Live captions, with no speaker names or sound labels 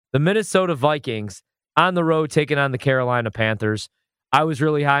The Minnesota Vikings on the road taking on the Carolina Panthers. I was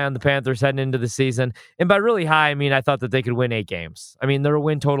really high on the Panthers heading into the season. And by really high, I mean I thought that they could win 8 games. I mean, their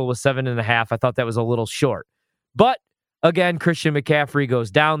win total was 7.5. I thought that was a little short. But again, Christian McCaffrey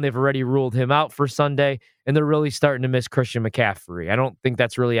goes down. They've already ruled him out for Sunday, and they're really starting to miss Christian McCaffrey. I don't think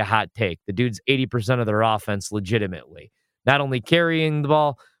that's really a hot take. The dude's 80% of their offense legitimately. Not only carrying the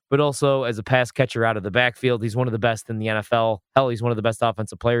ball, but also as a pass catcher out of the backfield. He's one of the best in the NFL. Hell, he's one of the best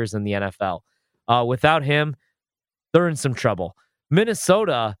offensive players in the NFL. Without him, they're in some trouble.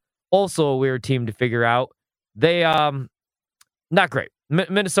 Minnesota, also a weird team to figure out. They, not great.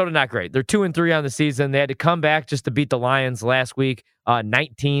 Minnesota, not great. They're 2-3 on the season. They had to come back just to beat the Lions last week.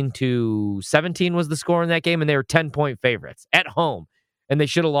 19-17 was the score in that game, and they were 10-point favorites at home. And they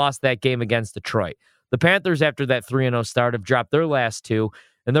should have lost that game against Detroit. The Panthers, after that 3-0 start, have dropped their last 2,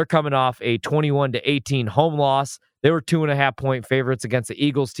 and they're coming off a 21-18 home loss. They were 2.5-point favorites against the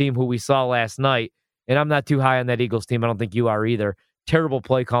Eagles team, who we saw last night. And I'm not too high on that Eagles team. I don't think you are either. Terrible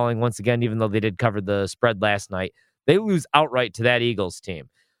play calling once again, even though they did cover the spread last night. They lose outright to that Eagles team.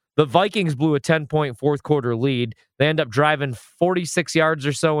 The Vikings blew a 10-point fourth quarter lead. They end up driving 46 yards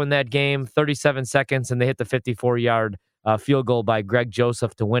or so in that game, 37 seconds, and they hit the 54-yard field goal by Greg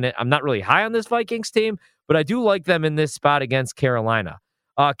Joseph to win it. I'm not really high on this Vikings team, but I do like them in this spot against Carolina.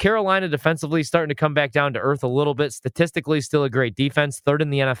 Carolina defensively starting to come back down to earth a little bit. Statistically, still a great defense, third in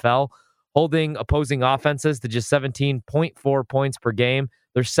the NFL, holding opposing offenses to just 17.4 points per game.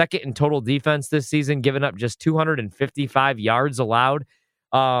 They're second in total defense this season, giving up just 255 yards allowed.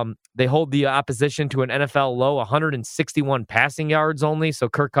 They hold the opposition to an NFL low 161 passing yards only, so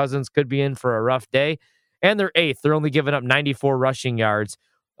Kirk Cousins could be in for a rough day. And they're eighth. They're only giving up 94 rushing yards.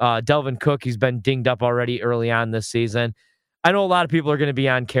 Delvin Cook, he's been dinged up already early on this season. I know a lot of people are going to be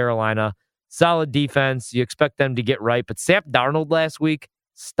on Carolina. Solid defense. You expect them to get right. But Sam Darnold last week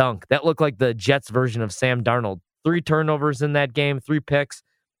stunk. That looked like the Jets version of Sam Darnold. 3 turnovers in that game, 3 picks.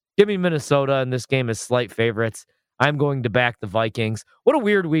 Give me Minnesota in this game as slight favorites. I'm going to back the Vikings. What a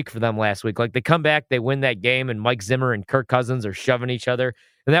weird week for them last week. Like, they come back, they win that game, and Mike Zimmer and Kirk Cousins are shoving each other.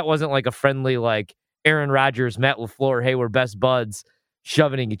 And that wasn't like a friendly, like, Aaron Rodgers, Matt LaFleur, hey, we're best buds,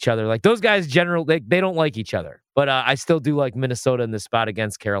 shoving each other. Like, those guys generally, they don't like each other. But I still do like Minnesota in this spot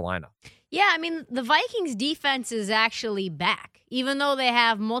against Carolina. Yeah, I mean, the Vikings defense is actually back. Even though they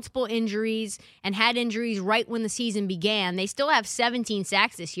have multiple injuries and had injuries right when the season began, they still have 17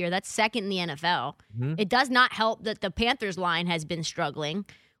 sacks this year. That's second in the NFL. Mm-hmm. It does not help that the Panthers line has been struggling,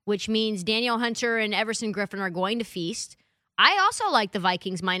 which means Daniel Hunter and Everson Griffin are going to feast. I also like the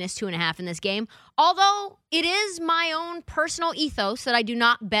Vikings minus 2.5 in this game, although it is my own personal ethos that I do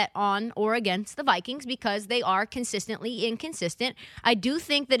not bet on or against the Vikings because they are consistently inconsistent. I do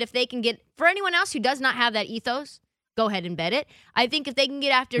think that if they can get, for anyone else who does not have that ethos, go ahead and bet it. I think if they can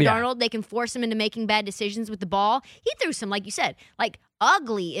get after Darnold, they can force him into making bad decisions with the ball. He threw some, like you said, like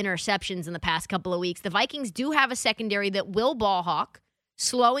ugly interceptions in the past couple of weeks. The Vikings do have a secondary that will ball hawk.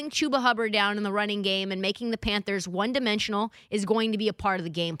 Slowing Chuba Hubbard down in the running game and making the Panthers one-dimensional is going to be a part of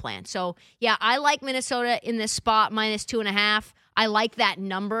the game plan. So, yeah, I like Minnesota in this spot, minus 2.5. I like that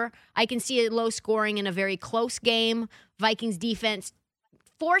number. I can see it low scoring in a very close game. Vikings defense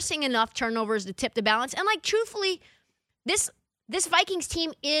forcing enough turnovers to tip the balance. And, like, truthfully, this Vikings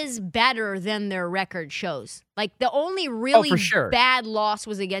team is better than their record shows. Like, the only really bad loss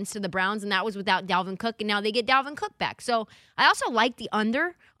was against the Browns, and that was without Dalvin Cook, and now they get Dalvin Cook back. So I also like the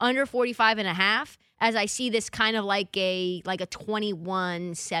under 45.5, as I see this kind of like a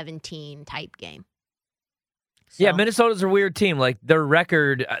 21-17 type game. So. Yeah, Minnesota's a weird team. Like, their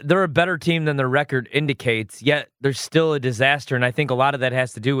record, they're a better team than their record indicates, yet they're still a disaster, and I think a lot of that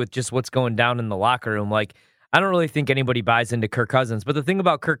has to do with just what's going down in the locker room. Like, I don't really think anybody buys into Kirk Cousins. But the thing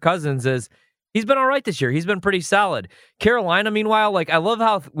about Kirk Cousins is he's been all right this year. He's been pretty solid. Carolina, meanwhile, like, I love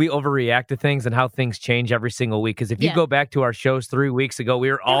how we overreact to things and how things change every single week. Because if you go back to our shows 3 weeks ago,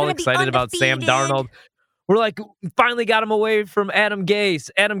 we were all excited about Sam Darnold. We're like, finally got him away from Adam Gase.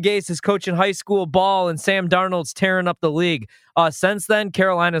 Adam Gase is coaching high school ball, and Sam Darnold's tearing up the league. Since then,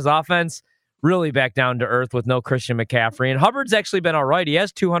 Carolina's offense really back down to earth with no Christian McCaffrey. And Hubbard's actually been all right. He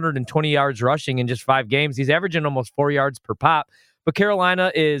has 220 yards rushing in just 5 games. He's averaging almost 4 yards per pop. But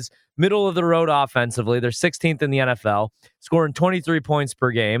Carolina is middle of the road offensively. They're 16th in the NFL, scoring 23 points per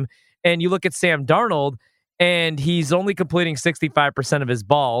game. And you look at Sam Darnold, and he's only completing 65% of his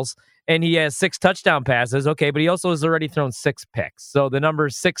balls, and he has 6 touchdown passes. Okay, but he also has already thrown 6 picks. So the number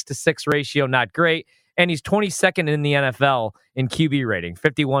 6-to-6 ratio, not great. And he's 22nd in the NFL in QB rating,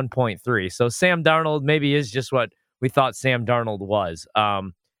 51.3. So Sam Darnold maybe is just what we thought Sam Darnold was.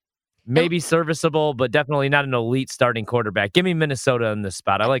 maybe serviceable, but definitely not an elite starting quarterback. Give me Minnesota in this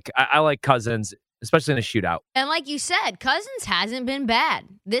spot. I like Cousins, especially in a shootout. And like you said, Cousins hasn't been bad.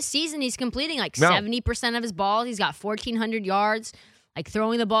 This season, he's completing 70% of his balls. He's got 1,400 yards,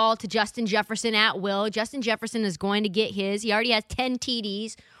 throwing the ball to Justin Jefferson at will. Justin Jefferson is going to get his. He already has 10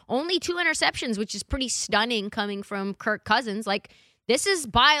 TDs, only 2 interceptions, which is pretty stunning coming from Kirk Cousins. This is,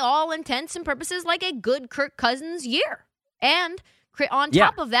 by all intents and purposes, a good Kirk Cousins year. And on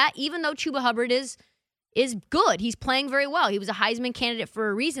top of that, even though Chuba Hubbard is good, he's playing very well. He was a Heisman candidate for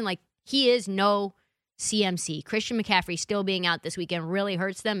a reason. He is no CMC. Christian McCaffrey still being out this weekend really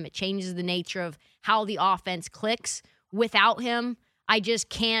hurts them. It changes the nature of how the offense clicks. Without him, I just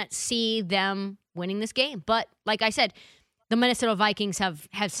can't see them winning this game. But like I said, the Minnesota Vikings have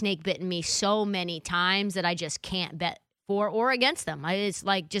snake bitten me so many times that I just can't bet for or against them. It's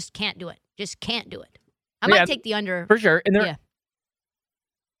just can't do it. Just can't do it. I might take the under. For sure. And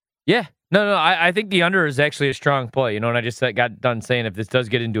No, I think the under is actually a strong play. And I just got done saying if this does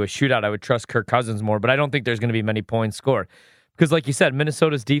get into a shootout, I would trust Kirk Cousins more. But I don't think there's going to be many points scored. Because like you said,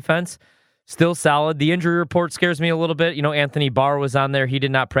 Minnesota's defense, still solid. The injury report scares me a little bit. Anthony Barr was on there. He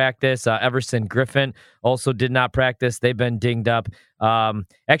did not practice. Everson Griffin also did not practice. They've been dinged up.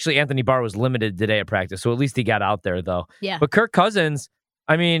 Actually, Anthony Barr was limited today at practice, so at least he got out there, though. Yeah. But Kirk Cousins,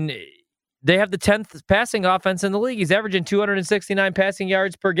 they have the 10th passing offense in the league. He's averaging 269 passing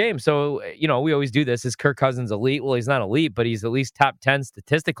yards per game. So, we always do this. Is Kirk Cousins elite? Well, he's not elite, but he's at least top 10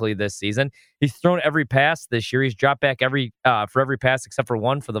 statistically this season. He's thrown every pass this year. He's dropped back for every pass except for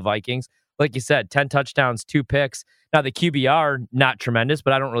one for the Vikings. Like you said, 10 touchdowns, 2 picks. Now, the QBR, not tremendous,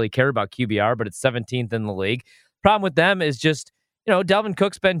 but I don't really care about QBR, but it's 17th in the league. Problem with them is just, Dalvin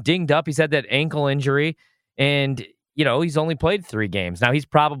Cook's been dinged up. He's had that ankle injury, and he's only played 3 games. Now, he's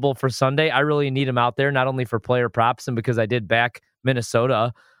probable for Sunday. I really need him out there, not only for player props and because I did back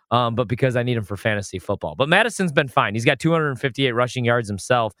Minnesota, but because I need him for fantasy football. But Madison's been fine. He's got 258 rushing yards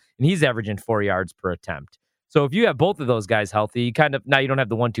himself, and he's averaging 4 yards per attempt. So if you have both of those guys healthy, now you don't have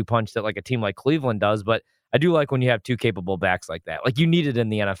the 1-2 punch that a team like Cleveland does, but I do like when you have 2 capable backs like that. You need it in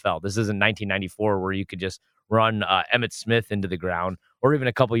the NFL. This isn't 1994 where you could just run Emmitt Smith into the ground, or even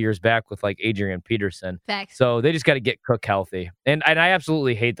a couple years back with Adrian Peterson. Facts. So they just got to get Cook healthy. And I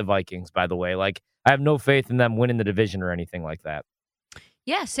absolutely hate the Vikings, by the way. I have no faith in them winning the division or anything like that.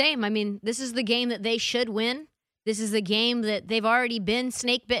 Yeah, same. This is the game that they should win. This is the game that they've already been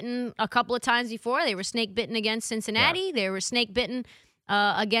snake bitten a couple of times before. They were snake bitten against Cincinnati. Yeah. They were snake bitten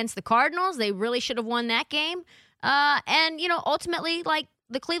against the Cardinals. They really should have won that game. And ultimately,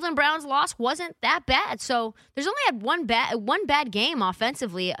 the Cleveland Browns loss wasn't that bad. So there's only had one bad game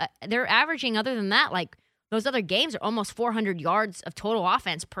offensively. They're averaging, other than that, those other games are almost 400 yards of total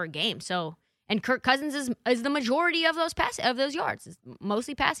offense per game. So, and Kirk Cousins is the majority of those yards. It's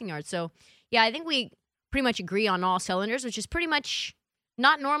mostly passing yards. So yeah, I think we pretty much agree on all cylinders, which is pretty much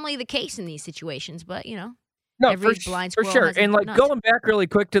not normally the case in these situations, but no, every blind squirrel for sure. has a And nut. going back really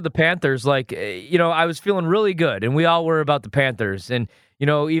quick to the Panthers, I was feeling really good, and we all were about the Panthers. And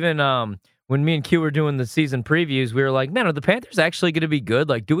even when me and Q were doing the season previews, we were like, man, are the Panthers actually going to be good?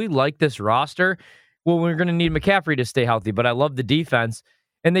 Do we like this roster? Well, we're going to need McCaffrey to stay healthy, but I love the defense.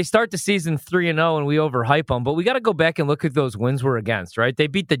 And they start the season 3-0, and we overhype them. But we got to go back and look at those wins we're against, right? They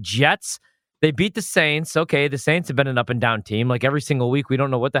beat the Jets. They beat the Saints. Okay, the Saints have been an up-and-down team. Every single week, we don't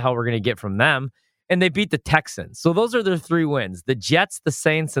know what the hell we're going to get from them. And they beat the Texans. So those are their 3 wins. The Jets, the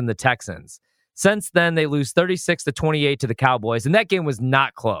Saints, and the Texans. Since then, they lose 36-28 to the Cowboys, and that game was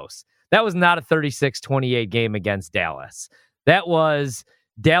not close. That was not a 36-28 game against Dallas. That was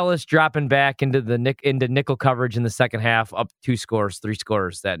Dallas dropping back into nickel coverage in the second half, up 3 scores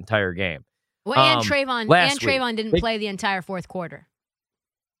that entire game. Well, and Trayvon didn't play the entire fourth quarter.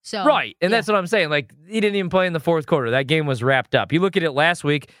 So right, and that's what I'm saying. He didn't even play in the fourth quarter. That game was wrapped up. You look at it last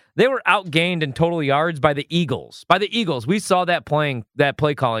week, they were outgained in total yards by the Eagles. We saw that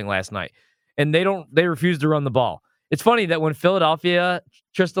play calling last night. And they refuse to run the ball. It's funny that when Philadelphia,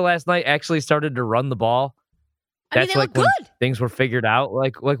 Trista, last night actually started to run the ball, they look good. Things were figured out.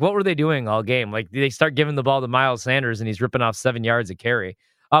 What were they doing all game? They start giving the ball to Miles Sanders, and he's ripping off 7 yards a carry.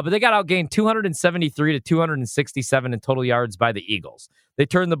 But they got outgained 273 to 267 in total yards by the Eagles. They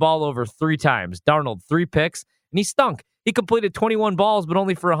turned the ball over 3 times. Darnold, 3 picks, and he stunk. He completed 21 balls, but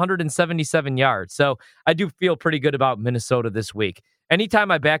only for 177 yards. So I do feel pretty good about Minnesota this week.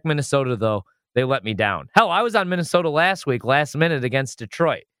 Anytime I back Minnesota, though, they let me down. Hell, I was on Minnesota last week, last minute against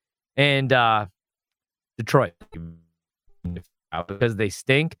Detroit. And Detroit, because they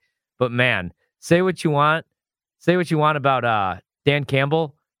stink. But man, say what you want about Dan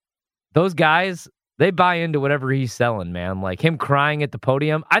Campbell. Those guys, They buy into whatever he's selling, man. Like him crying at the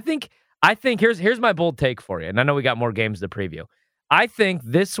podium. I think here's my bold take for you. And I know we got more games to preview. I think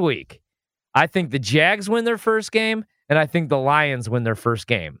this week, I think the Jags win their first game, and I think the Lions win their first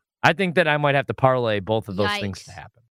game. I think that I might have to parlay both of those things to happen.